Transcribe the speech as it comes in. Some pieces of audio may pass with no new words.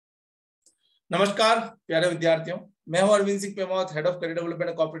नमस्कार प्यारे विद्यार्थियों, मैं हूं Arvind Singh पेमावत, head of career development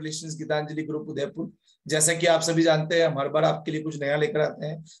and corporate relations Geetanjali group Udaipur. जैसा कि आप सभी जानते हैं, हम हर बार आपके लिए कुछ नया लेकर आते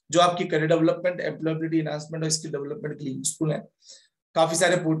हैं जो आपकी करियर डेवलपमेंट, एम्प्लॉयबिलिटी एनहांसमेंट और स्किल डेवलपमेंट के लिए यूजफुल है। काफी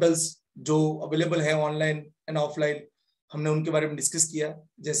सारे पोर्टल्स जो अवेलेबल है ऑनलाइन एंड ऑफलाइन, हमने उनके बारे में डिस्कस किया,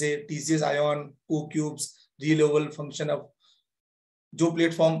 जैसे TCS ion, कोक्यूब्स, Relevel, function of, जो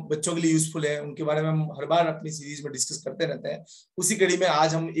प्लेटफॉर्म बच्चों के लिए यूजफुल है उनके बारे में हम हर बार अपनी सीरीज में डिस्कस करते रहते हैं। उसी कड़ी में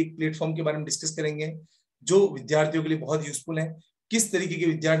आज हम एक प्लेटफॉर्म के बारे में डिस्कस करेंगे जो विद्यार्थियों के लिए बहुत यूजफुल है। किस तरीके के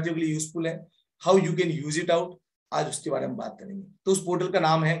विद्यार्थियों के लिए यूजफुल है, how you can use it out, आज उसके बारे में बात करेंगे। तो उस पोर्टल का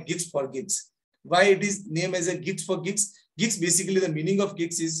नाम है GeeksforGeeks। Why it is name as a GeeksforGeeks? Geeks, basically the meaning of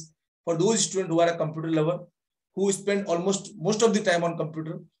Geeks is for those students who are a computer lover, who spend almost most of the time on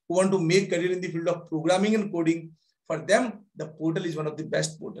computer, who want to make career in the field of programming and coding. For them, the portal is one of the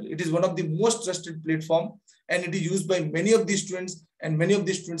best portal. It is one of the most trusted platform, and it is used by many of the students, and many of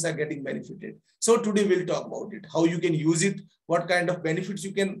the students are getting benefited. So today we'll talk about it, how you can use it, what kind of benefits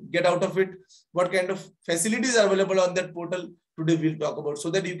you can get out of it, what kind of facilities are available on that portal. Today we'll talk about,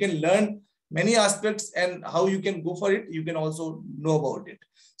 so that you can learn many aspects and how you can go for it. You can also know about it.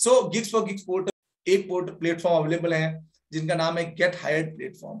 So GeeksforGeeks portal, एक platform available है जिनका नाम है GetHired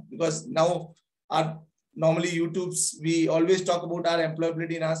platform, because now our normally YouTube's we always talk about our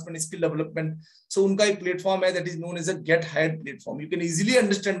employability enhancement, skill development. So उनका एक platform है that is known as a GetHired platform. You can easily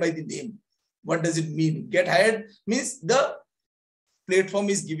understand by the name what does it mean. GetHired means the platform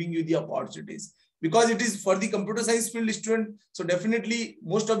is giving you the opportunities, because it is for the computer science field student. So definitely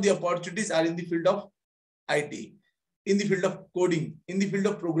most of the opportunities are in the field of IT, in the field of coding, in the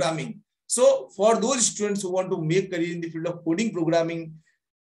field of programming. So for those students who want to make career in the field of coding, programming,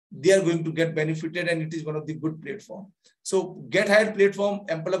 they are going to get benefited, and it is one of the good platform. So GetHired platform,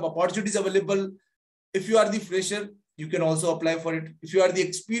 ample of opportunities available. If you are the fresher, you can also apply for it. If you are the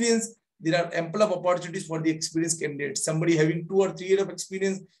experienced, there are ample of opportunities for the experienced candidates. Somebody having 2 or 3 years of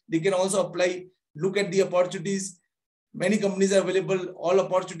experience, they can also apply. Look at the opportunities. Many companies are available. All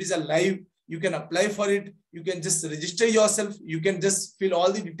opportunities are live. You can apply for it. You can just register yourself. You can just fill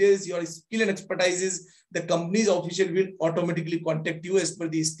all the details, your skill and expertises. The company's official will automatically contact you as per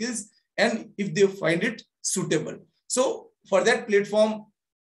the skills, and if they find it suitable. So for that platform,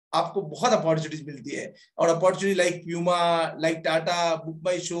 आपको बहुत opportunities मिलती है, और opportunity like Puma, like Tata, book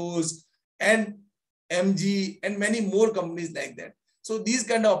my shows, and MG, and many more companies like that. So these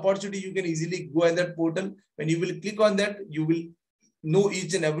kind of opportunity you can easily go in that portal. When you will click on that, you will know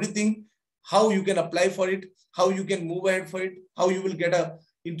each and everything, how you can apply for it, how you can move ahead for it, how you will get a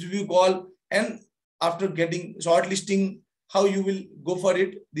interview call, and after getting shortlisting, how you will go for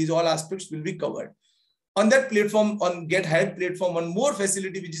it. These all aspects will be covered on that platform. On GetHired platform, one more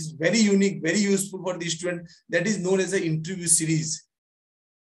facility which is very unique, very useful for the student, that is known as the interview series.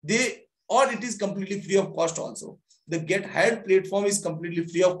 It is completely free of cost also. The GetHired platform is completely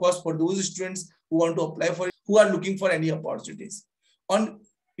free of cost for those students who want to apply for it, who are looking for any opportunities. On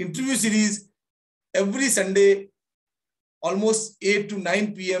interview series, every Sunday, almost 8 to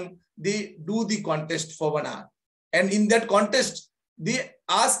 9 p.m., they do the contest for 1 hour. And in that contest, they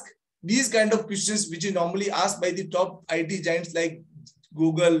ask these kind of questions, which is normally asked by the top IT giants like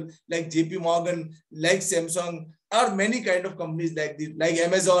Google, like JP Morgan, like Samsung, or many kind of companies like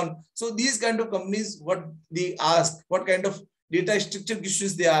Amazon. So these kind of companies, what they ask, what kind of data structure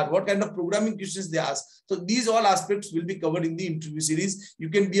questions they are, what kind of programming questions they ask. So these all aspects will be covered in the interview series. You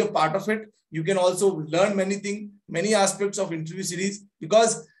can be a part of it. You can also learn many things, many aspects of interview series,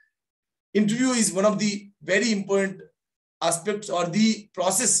 because interview is one of the very important aspects or the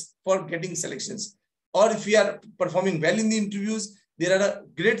process for getting selections. Or if we are performing well in the interviews, there are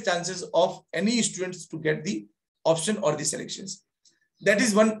great chances of any students to get the option or the selections. That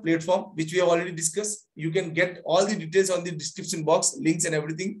is one platform which we have already discussed. You can get all the details on the description box, links and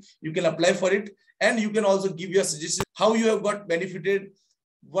everything. You can apply for it, and you can also give your suggestions, how you have got benefited,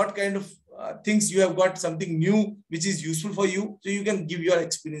 what kind of things you have got something new which is useful for you. So you can give your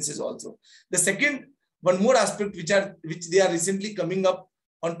experiences also. The second, one more aspect which they are recently coming up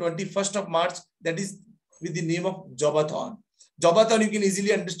on 21st of March, that is with the name of Job-a-thon. Job-a-thon, you can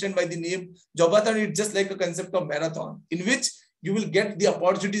easily understand by the name. Job-a-thon is just like a concept of marathon, in which you will get the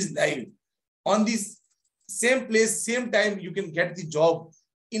opportunities live on this same place, same time. You can get the job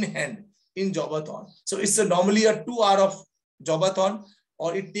in hand in Job-a-thon. So it's normally a 2 hour of Job-a-thon,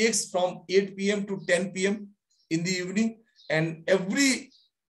 or it takes from 8 p.m. to 10 p.m. in the evening. And every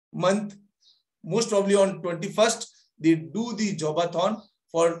month, most probably on 21st, they do the Job-a-thon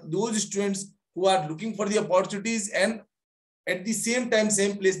for those students who are looking for the opportunities and at the same time,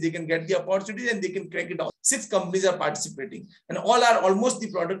 same place, they can get the opportunity and they can crack it out. 6 companies are participating, and all are almost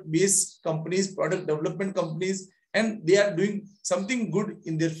the product-based companies, product development companies, and they are doing something good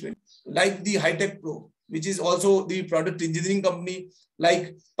in their field, like the High Tech Pro, which is also the product engineering company,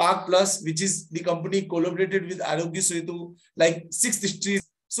 like Park Plus, which is the company collaborated with Arogya Setu, like 6th Street.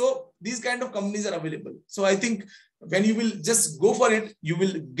 So these kind of companies are available. So I think when you will just go for it, you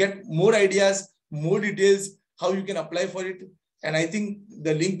will get more ideas, more details, how you can apply for it. And I think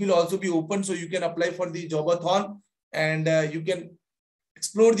the link will also be open, so you can apply for the Job-a-thon, and you can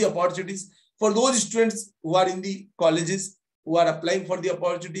explore the opportunities. For those students who are in the colleges, who are applying for the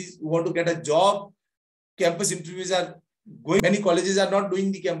opportunities, who want to get a job, campus interviews are going. Many colleges are not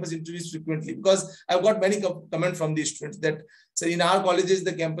doing the campus interviews frequently, because I've got many comments from the students that, so in our colleges,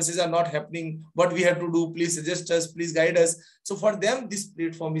 the campuses are not happening. What we have to do, please suggest us, please guide us. So for them, this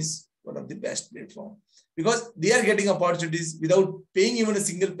platform is one of the best platforms, because they are getting opportunities without paying even a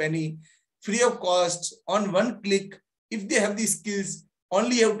single penny, free of cost, on one click. If they have the skills,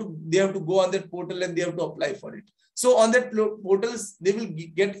 only they have to go on that portal and they have to apply for it. So on that portals, they will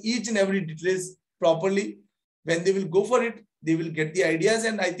get each and every details properly. When they will go for it, they will get the ideas,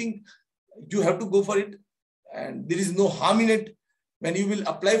 and I think you have to go for it, and there is no harm in it. When you will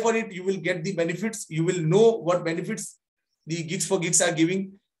apply for it, you will get the benefits. You will know what benefits the Geeks for Geeks are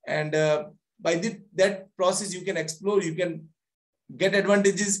giving, and by that process, you can explore, you can get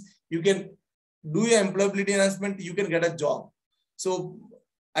advantages, you can do your employability enhancement, you can get a job. So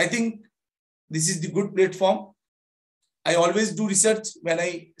I think this is the good platform. I always do research when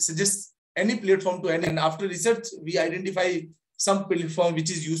I suggest any platform to any, and after research, we identify some platform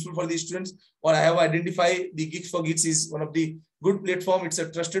which is useful for the students, or I have identified the Geeks for Geeks is one of the good platform. It's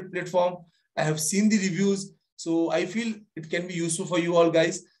a trusted platform. I have seen the reviews, so I feel it can be useful for you all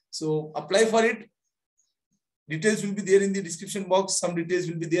guys. So apply for it. Details will be there in the description box. Some details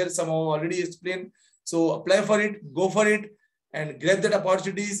will be there. Some I already explained. So apply for it, go for it, and grab that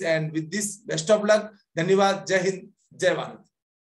opportunities. And with this, best of luck. Dhanyavad. Jai Hind. Jai Bharat.